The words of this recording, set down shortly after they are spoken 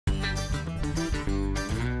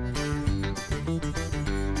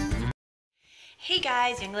Hey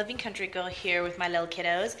guys, Young Living Country Girl here with my little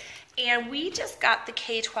kiddos, and we just got the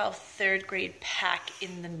K12 third grade pack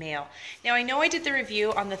in the mail. Now I know I did the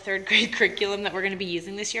review on the third grade curriculum that we're going to be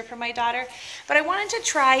using this year for my daughter, but I wanted to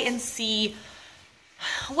try and see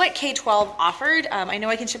what K12 offered. I know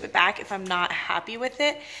I can ship it back if I'm not happy with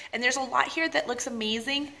it, and there's a lot here that looks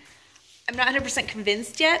amazing. I'm not 100%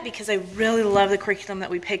 convinced yet because I really love the curriculum that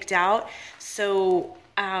we picked out, so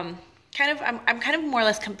I'm kind of more or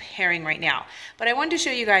less comparing right now, but I wanted to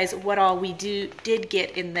show you guys what all we did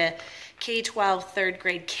get in the K12 third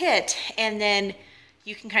grade kit, and then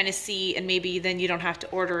you can kind of see, and maybe then you don't have to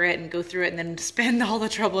order it and go through it and then spend all the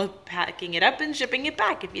trouble of packing it up and shipping it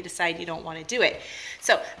back if you decide you don't want to do it.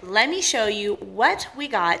 So let me show you what we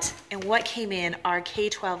got and what came in our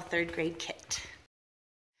K12 third grade kit.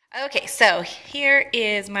 Okay, so here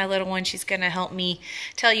is my little one. She's going to help me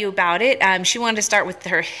tell you about it. She wanted to start with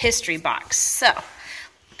her history box. So,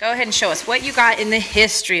 go ahead and show us what you got in the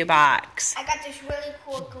history box. I got this really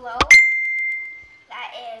cool globe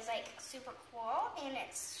that is like super cool, and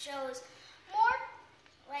it shows more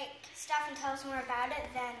like stuff and tells more about it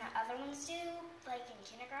than the other ones do. Like in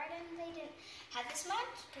kindergarten, they didn't have this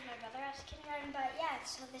much because my brother has kindergarten, but yeah,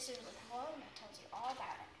 so this is really cool, and it tells you all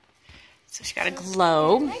about it. So she got a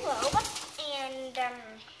globe. My globe, and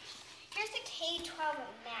here's the K12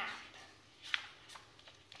 map.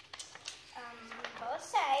 Both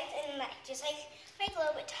sides, and like, just like my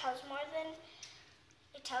globe, it tells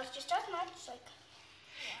just as much, like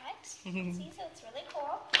what? You can see, so it's really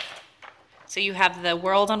cool. So you have the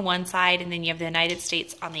world on one side, and then you have the United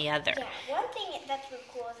States on the other. Yeah, one thing that's really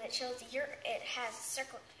cool is it shows it has a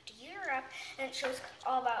circle to Europe, and it shows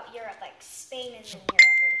all about Europe, like Spain is in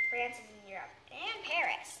Europe, and France is in Europe, and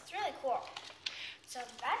Paris. It's really cool. So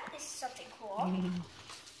that is something cool.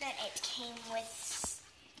 Then it came with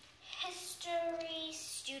history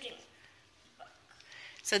student book.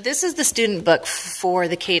 So this is the student book for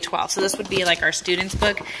the K12. So this would be like our student's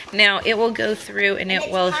book. Now it will go through and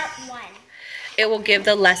it will... Part 1. It will give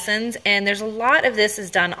the lessons, and there's a lot of this is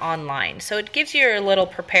done online. So it gives you your little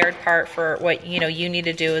prepared part for what you need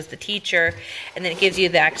to do as the teacher, and then it gives you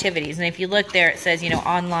the activities. And if you look there, it says,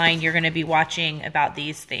 online you're going to be watching about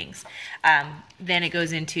these things. Then it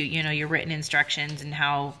goes into, your written instructions and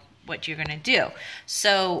what you're going to do.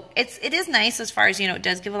 So it is nice as far as, it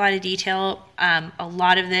does give a lot of detail. A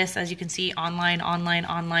lot of this, as you can see, online.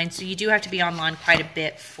 So you do have to be online quite a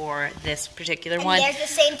bit for this particular one. And there's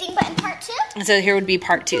the same thing, but in part 2. And so here would be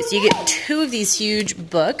part 2. So you get 2 of these huge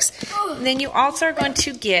books. And then you also are going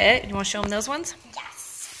to get, you want to show them those ones?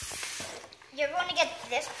 Yes. You're going to get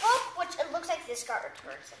this book, which it looks like this got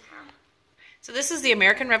returned somehow. So this is the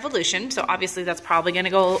American Revolution. So obviously that's probably going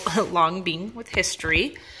to go along being with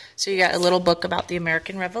history. So you got a little book about the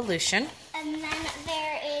American Revolution. And then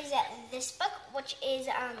there is this book, which is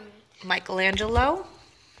Michelangelo.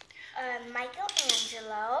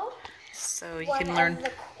 Michelangelo. So you can learn. One of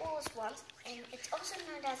the coolest ones, and it's also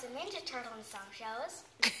known as a Ninja Turtle in some shows.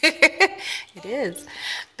 It is.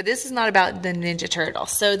 But this is not about the Ninja Turtle.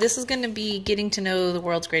 So this is going to be getting to know the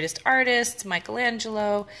world's greatest artists,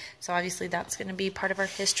 Michelangelo. So obviously that's going to be part of our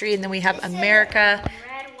history. And then we have America.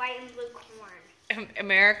 Red, white, and blue corn.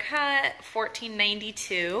 America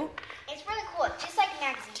 1492. It's really cool. Just like a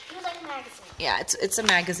magazine. It feels like a magazine. Yeah, it's a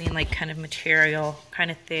magazine like kind of material,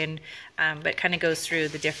 kind of thin, but kind of goes through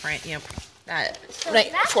the different, so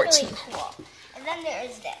right, that's 14. Really cool. And then there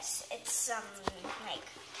is this. It's like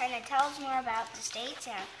kind of tells more about the states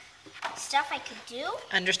and stuff I could do.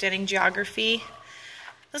 Understanding geography.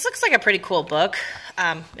 This looks like a pretty cool book.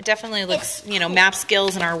 It definitely looks, map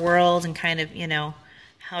skills in our world and kind of,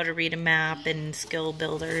 how to read a map and skill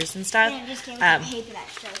builders and stuff. And it just came with a paper that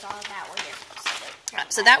shows all about what you're supposed to do.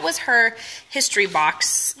 So that was her history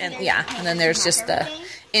box, and and then there's just the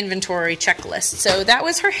inventory checklist. So that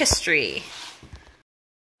was her history.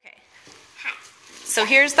 Okay. So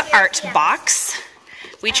here's the art box.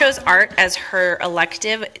 We chose art as her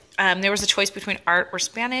elective. There was a choice between art or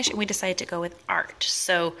Spanish, and we decided to go with art.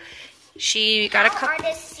 So she got a couple. How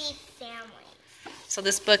artists see families. So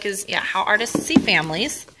this book is, How Artists See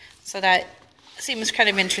Families. So that seems kind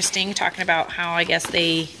of interesting, talking about how I guess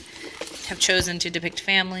they have chosen to depict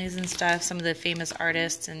families and stuff, some of the famous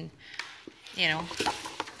artists and,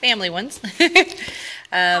 family ones.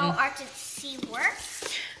 How artists see work.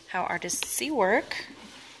 How artists see work.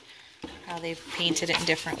 How they've painted it in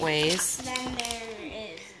different ways. Then there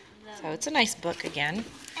is So it's a nice book again.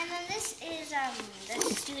 And then this is the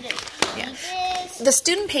student pages. The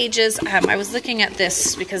student pages, I was looking at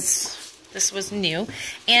this because This was new.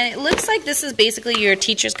 And it looks like this is basically your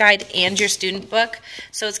teacher's guide and your student book.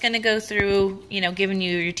 So it's going to go through, you know, giving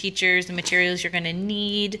you your teachers, the materials you're going to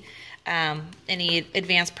need, any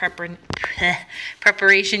advanced preparation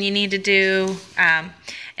you need to do.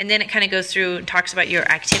 And then it kind of goes through and talks about your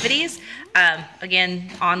activities. Again,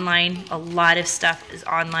 online, a lot of stuff is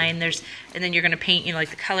online. And then you're going to paint, you know,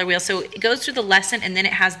 like the color wheel. So it goes through the lesson, and then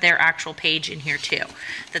it has their actual page in here too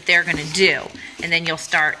that they're going to do. And then you'll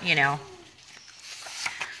start, you know,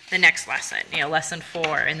 the next lesson, you know, lesson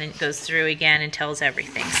 4, and then it goes through again and tells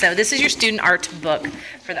everything. So this is your student art book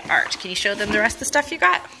for the art. Can you show them the rest of the stuff you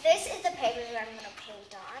got? This is the paper that I'm going to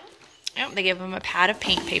paint on. Yep, they give them a pad of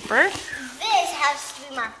paint paper. This has to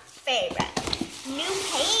be my favorite. New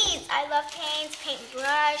paints. I love paints,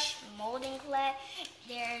 paintbrush, molding clay.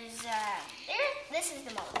 This is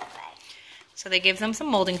the molding clay. So they give them some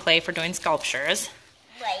molding clay for doing sculptures.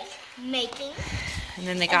 Like making. And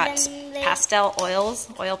then they got pastel oils,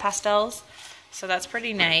 oil pastels. So that's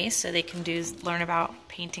pretty nice. So they can learn about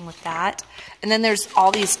painting with that. And then there's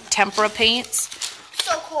all these tempera paints.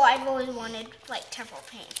 So cool. I've always wanted like tempera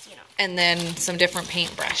paints, you know. And then some different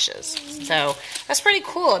paint brushes. So that's pretty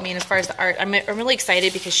cool. I mean, as far as the art, I'm really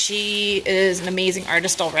excited because she is an amazing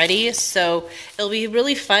artist already. So it'll be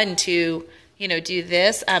really fun to, you know, do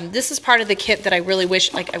this. This is part of the kit that I really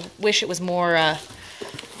wish, like, I wish it was more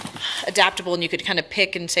adaptable and you could kind of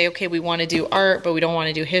pick and say, okay, we want to do art, but we don't want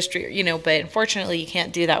to do history, you know, but unfortunately you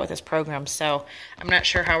can't do that with this program. So I'm not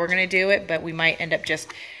sure how we're going to do it, but we might end up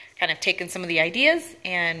just kind of taking some of the ideas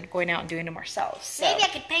and going out and doing them ourselves. So. Maybe I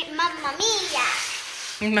could paint Mamma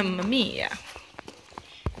Mia. Mamma Mia.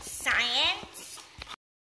 Science.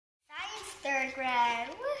 Science 3rd grade.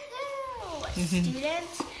 Woohoo!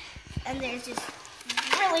 Students. And there's this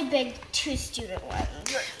really big 2 student ones.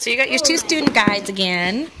 So you got your 2 student guides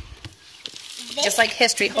again. Just like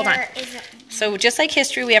history. Hold on. So just like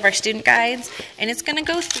history, we have our student guides, and it's going to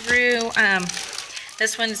go through.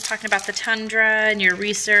 This one's talking about the tundra and your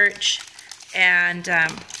research, and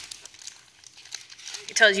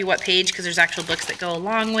it tells you what page, because there's actual books that go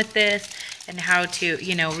along with this, and how to,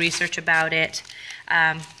 you know, research about it.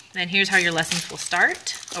 And here's how your lessons will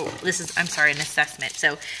start. Oh, this is, I'm sorry, an assessment.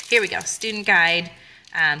 So here we go, student guide.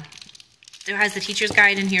 There has the teacher's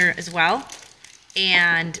guide in here as well.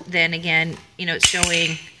 And then again, you know, it's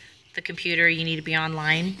showing the computer. You need to be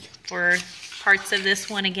online for parts of this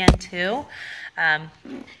one again too. And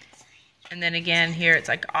then again here it's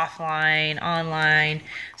like offline, online.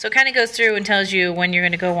 So it kind of goes through and tells you when you're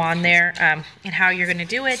going to go on there and how you're going to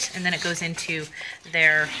do it. And then it goes into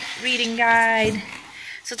their reading guide.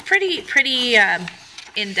 So it's pretty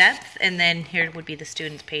in-depth. And then here would be the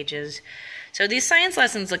students' pages. So these science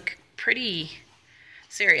lessons look pretty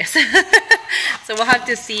serious. So we'll have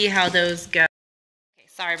to see how those go. Okay,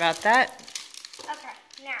 sorry about that. Okay,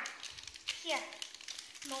 now, here,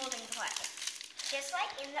 molding clay. Just like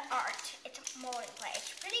in the art, it's molding clay.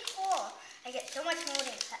 It's pretty cool. I get so much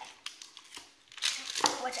molding clay,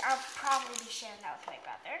 which I'll probably be sharing that with my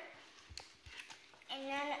brother. And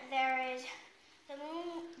then there is the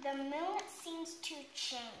moon. The moon seems to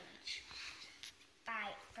change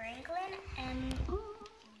by Franklin and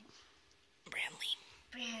Branley.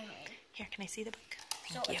 Here, can I see the book?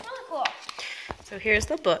 Thank you. It's really cool. So here's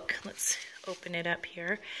the book. Let's open it up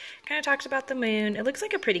here. Kind of talks about the moon. It looks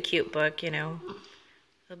like a pretty cute book, you know.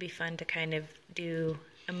 It'll be fun to kind of do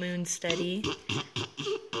a moon study.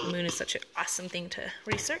 The moon is such an awesome thing to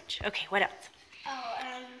research. Okay, what else? Oh,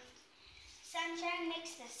 sunshine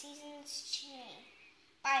makes the seasons change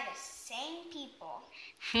by the same people.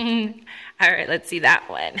 All right, let's see that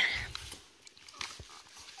one.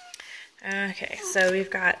 Okay, so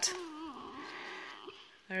we've got,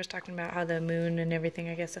 I was talking about how the moon and everything,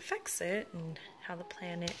 I guess, affects it and how the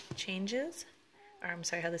planet changes. Or, I'm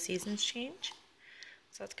sorry, how the seasons change.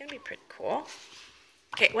 So it's going to be pretty cool.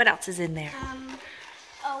 Okay, what else is in there?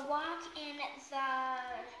 A walk in the,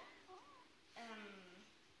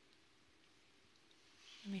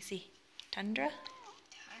 let me see, Tundra?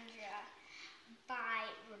 Tundra by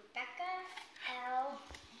Rebecca L.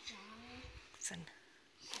 Johnson.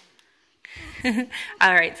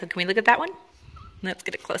 All right, so can we look at that one? Let's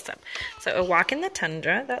get a close-up. So a walk in the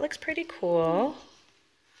tundra, that looks pretty cool.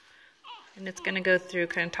 And it's going to go through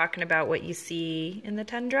kind of talking about what you see in the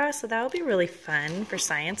tundra, so that'll be really fun for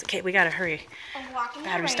science. Okay, we got to hurry. A walk in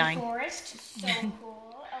Battery's the dying. rainforest, so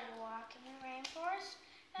cool. A walk in the rainforest,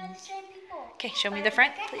 and the same people. Okay, show me the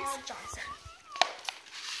front, Rebecca please. L. Johnson.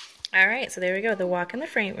 All right, so there we go, the walk in the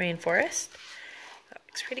rainforest. That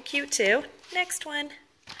looks pretty cute too. Next one.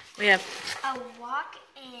 We have a walk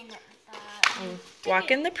in the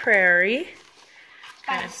walk in the prairie.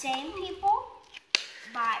 by the same people,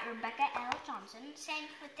 by Rebecca L. Johnson. Same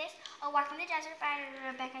with this. A Walk in the Desert by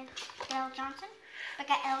Rebecca L. Johnson.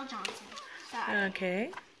 Rebecca L. Johnson. Sorry.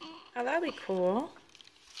 Okay. Oh, that'd be cool.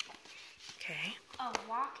 Okay. A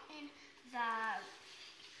Walk in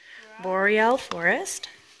the Boreal Forest.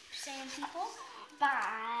 Same people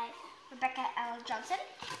by Rebecca L. Johnson.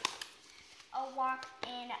 A Walk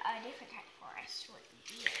in a Different Kind of Forest with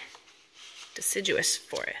deer. Deciduous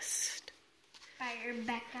Forest. By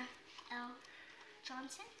Rebecca L.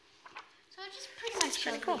 Johnson. So it just pretty much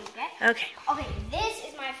shows Pretty cool. what you get. Okay. Okay, this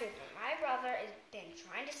is my favorite. My brother has been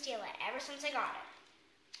trying to steal it ever since I got it.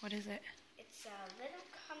 What is it? It's a little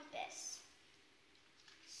compass.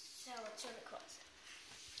 So it's really cool.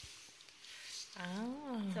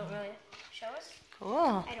 Oh. So really show us?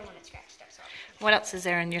 Cool. I don't want it scratched up, so What else is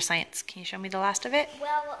there in your science? Can you show me the last of it?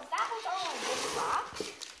 well, that was all in this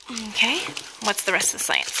box. Okay. What's the rest of the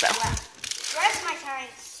science, though? Well, the rest of my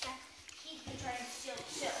science stuff, he's been trying to steal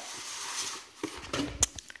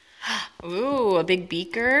too. Ooh, a big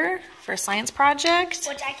beaker for a science project.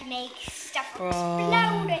 Which I can make stuff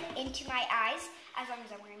explode into my eyes as long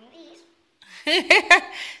as I'm wearing these.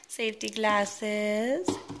 Safety glasses.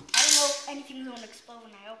 I don't know if anything's going to explode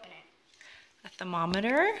when I open it. A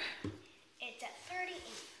thermometer. It's at 38.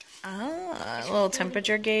 Ah, a little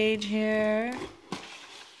temperature gauge here.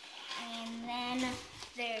 And then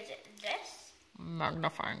there's this.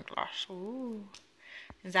 Magnifying glass. Ooh.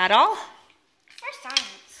 Is that all? For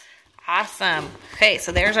science. Awesome. Okay,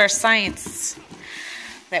 so there's our science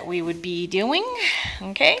that we would be doing.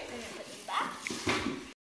 Okay. I'm going to put this back. So,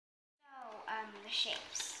 the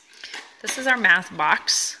shapes. This is our math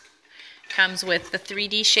box. Comes with the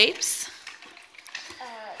 3D shapes.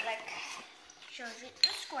 Like, shows it the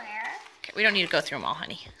square, Okay, we don't need to go through them all,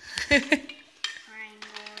 honey. triangle,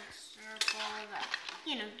 circle,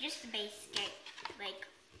 just the basic, like,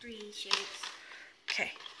 3D shapes.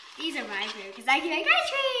 Okay. These are my favorite because I can make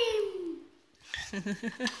ice cream.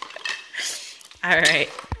 All right.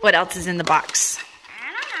 What else is in the box?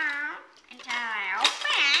 I don't know until I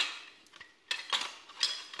open it.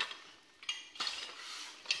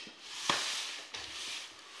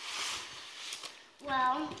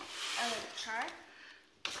 Well, a little chart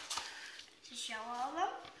to show all of them.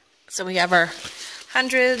 So we have our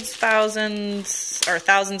hundreds, thousands, or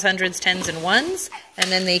thousands, hundreds, tens, and ones.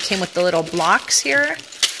 And then they came with the little blocks here.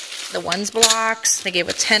 The ones blocks. They gave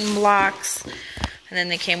with 10 blocks. And then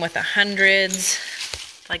they came with the hundreds,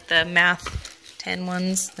 like the math 10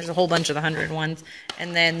 ones. There's a whole bunch of the 100 ones.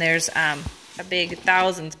 And then there's a big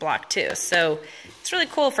thousands block too. So it's really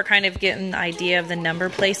cool for kind of getting the idea of the number,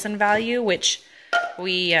 place, and value, which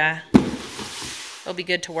we will be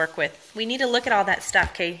good to work with. We need to look at all that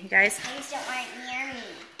stuff, okay, you guys? I just don't want it near me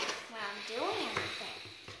when I'm doing anything.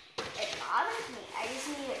 It bothers me. I just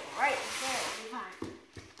need it right there. It'll be fine.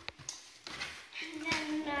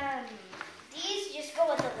 And then these just go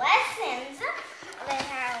with the lessons. They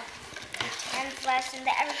have the 10th lesson,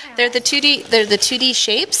 the every kind of They're the 2D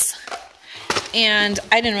shapes. And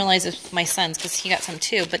I didn't realize it was my son's because he got some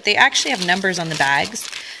too, but they actually have numbers on the bags.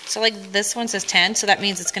 So like this one says 10, so that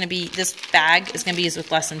means it's going to be, this bag is going to be used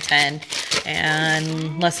with lesson 10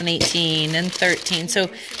 and lesson 18 and 13. So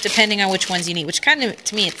depending on which ones you need, which kind of,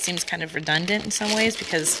 to me, it seems kind of redundant in some ways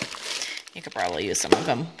because you could probably use some of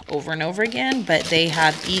them over and over again, but they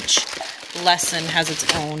have, each lesson has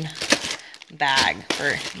its own bag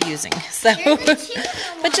for using. So,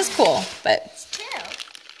 which is cool, but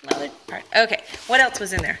another part. Okay, what else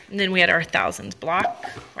was in there? And then we had our thousands block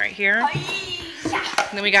right here.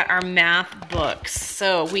 And then we got our math books.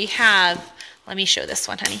 So we have, let me show this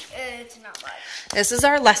one, honey. It's not much. This is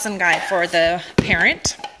our lesson guide for the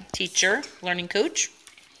parent, teacher, learning coach.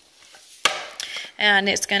 And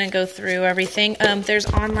it's going to go through everything. There's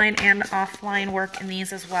online and offline work in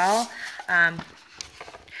these as well.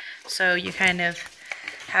 So you kind of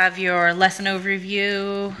have your lesson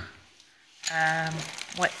overview,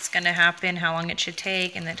 what's going to happen, how long it should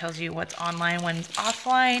take, and it tells you what's online, what's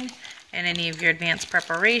offline, and any of your advanced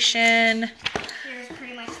preparation. Here's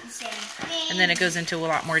pretty much the same thing. And then it goes into a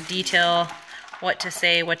lot more detail, what to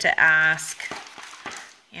say, what to ask,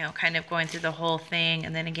 you know, kind of going through the whole thing,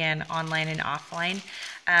 and then again, online and offline.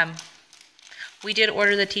 We did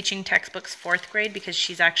order the teaching textbooks 4th grade because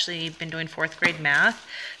she's actually been doing 4th grade math,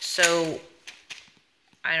 so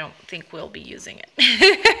I don't think we'll be using it.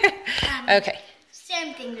 Okay.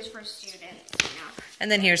 Same thing just for students, you know. And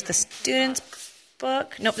then here's the student's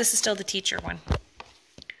book. Nope, this is still the teacher one.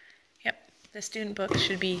 Yep, the student book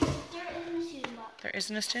should be... There isn't a student book. There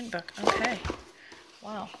isn't a student book. Okay.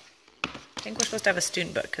 Wow. I think we're supposed to have a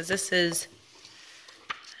student book because this is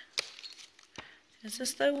Is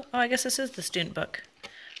this the, oh, I guess this is the student book.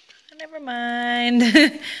 Never mind.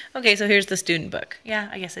 Okay, so here's the student book. Yeah,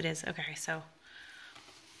 I guess it is. Okay, so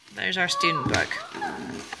there's our student book.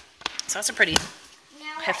 So that's a pretty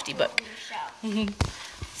hefty book.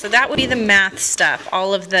 So that would be the math stuff,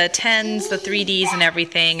 all of the 10s, the 3Ds and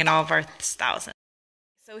everything, and all of our thousands.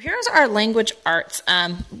 So here's our language arts.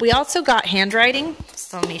 We also got handwriting.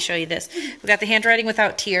 So let me show you this. We got the handwriting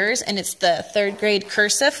without tears, and it's the 3rd grade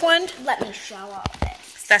cursive one. Let me show all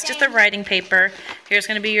this. That's just the writing paper. Here's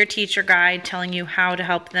going to be your teacher guide telling you how to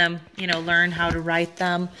help them, you know, learn how to write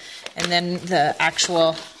them. And then the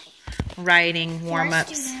actual writing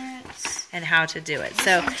warm-ups and how to do it.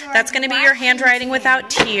 So that's going to be your handwriting without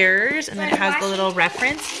tears. And then it has the little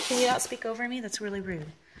reference. Can you not speak over me? That's really rude.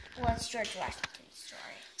 Well, it's George Washington's story.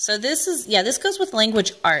 So this is, yeah, this goes with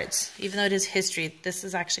language arts. Even though it is history, this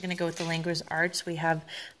is actually going to go with the language arts. We have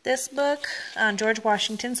this book, George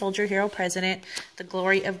Washington, Soldier, Hero, President, The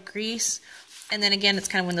Glory of Greece. And then again, it's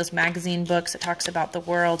kind of one of those magazine books that talks about the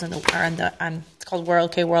world, and it's called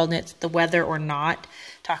World, K-World, and it's the weather or not,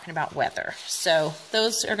 talking about weather. So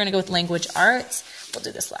those are going to go with language arts. We'll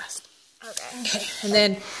do this last. Okay. And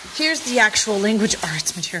then here's the actual language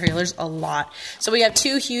arts material. There's a lot. So we have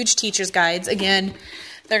 2 huge teacher's guides. Again,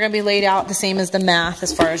 they're going to be laid out the same as the math,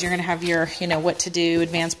 as far as you're going to have your, you know, what to do,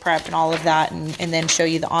 advanced prep and all of that, and then show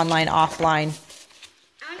you the online, offline.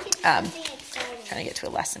 Trying to get to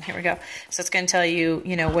a lesson. Here we go. So it's going to tell you,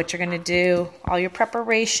 you know, what you're going to do, all your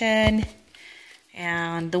preparation,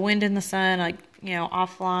 and the wind and the sun, like, you know,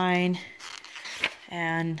 offline,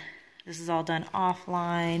 and this is all done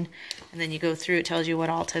offline. And then you go through, it tells you what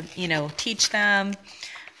all to, you know, teach them,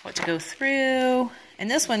 what to go through.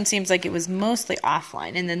 And this one seems like it was mostly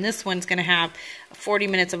offline. And then this one's going to have 40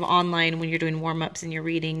 minutes of online when you're doing warm-ups and your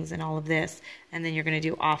readings and all of this. And then you're going to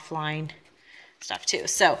do offline stuff too.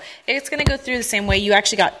 So it's going to go through the same way. You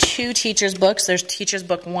actually got 2 teacher's books. There's teacher's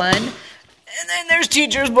book 1, and then there's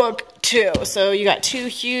teacher's book 2. So you got 2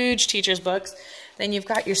 huge teacher's books. Then you've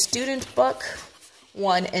got your student book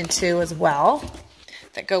 1 and 2 as well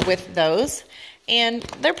that go with those. And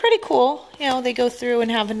they're pretty cool. You know, they go through and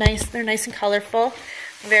have a nice, they're nice and colorful,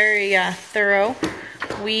 very thorough.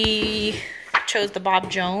 We chose the Bob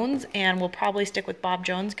Jones, and we'll probably stick with Bob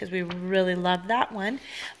Jones because we really love that one.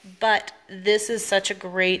 But this is such a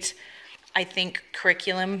great, I think,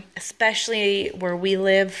 curriculum, especially where we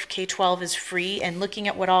live. K12 is free, and looking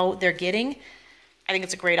at what all they're getting, I think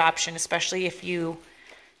it's a great option, especially if you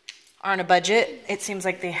are on a budget. It seems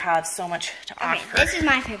like they have so much to offer. This is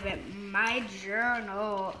my favorite, my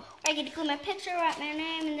journal. I get to put my picture, write my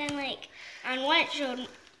name, and then like on one it showed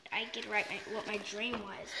I get to write what my dream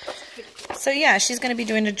was. It's pretty cool. So yeah, she's going to be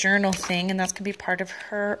doing a journal thing, and that's going to be part of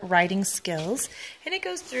her writing skills. And it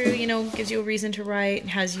goes through, you know, gives you a reason to write,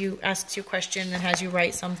 and asks you a question, and has you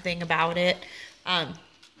write something about it.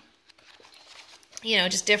 You know,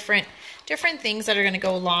 just different things that are going to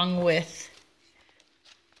go along with,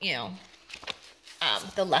 you know,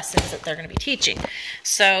 the lessons that they're going to be teaching.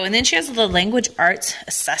 So, and then she has the language arts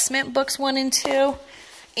assessment books 1 and 2.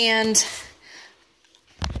 And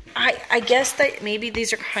I guess that maybe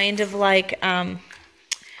these are kind of like, yeah,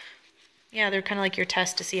 they're kind of like your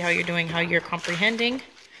test to see how you're doing, how you're comprehending,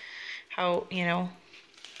 how, you know,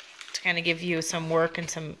 to kind of give you some work and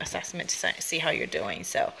some assessment to see how you're doing.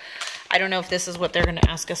 So I don't know if this is what they're going to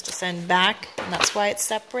ask us to send back, and that's why it's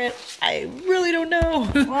separate. I really don't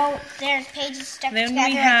know. Well, there's pages stuck together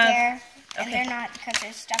right there, and they're not because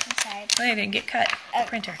there's stuff inside. Well, they didn't get cut.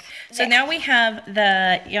 Printer. So now we have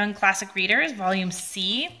the Young Classic Readers, Volume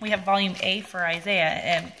C. We have Volume A for Isaiah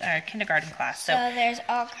and our kindergarten class. So there's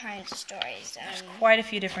all kinds of stories. There's quite a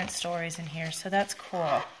few different stories in here, so that's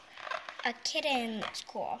cool. A kitten is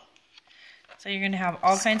cool. So you're going to have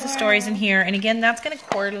all kinds of stories in here. And again, that's going to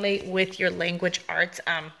correlate with your language arts.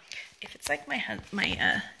 If it's like my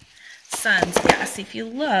son's, yes, if you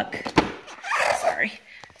look, sorry.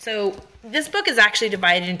 So this book is actually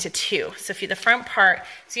divided into 2. So if you, the front part,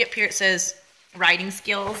 see up here it says writing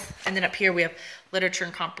skills. And then up here we have literature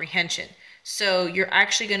and comprehension. So you're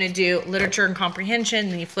actually going to do literature and comprehension.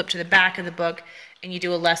 Then you flip to the back of the book, and you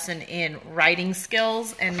do a lesson in writing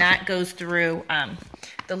skills, and that goes through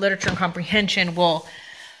the literature and comprehension will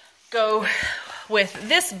go with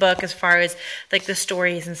this book as far as like the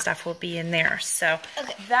stories and stuff will be in there. So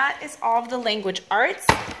that is all of the language arts.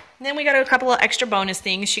 And then we got a couple of extra bonus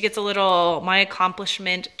things. She gets a little my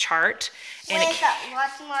accomplishment chart, and it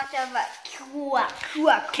lots and lots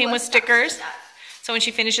of came with stickers. So when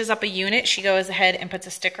she finishes up a unit, she goes ahead and puts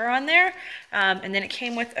a sticker on there. And then it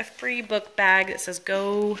came with a free book bag that says,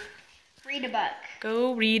 go read a book.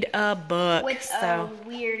 Go read a book. With a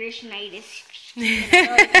weirdish, nightish, really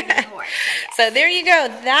pretty horse. So there you go.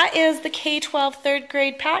 That is the K12 third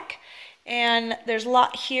grade pack. And there's a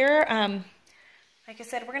lot here. Like I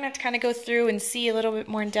said, we're going to have to kind of go through and see a little bit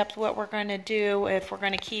more in depth what we're going to do, if we're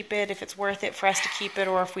going to keep it, if it's worth it for us to keep it,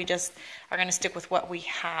 or if we just are going to stick with what we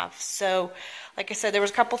have. So, like I said, there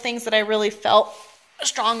was a couple things that I really felt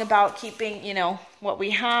strong about keeping, you know, what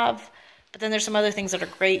we have. But then there's some other things that are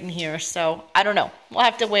great in here. So, I don't know. We'll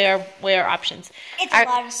have to weigh our options. It's a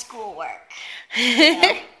lot of schoolwork.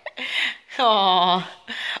 Aw.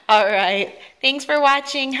 All right. Thanks for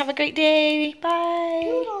watching. Have a great day.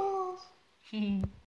 Bye. Doodles.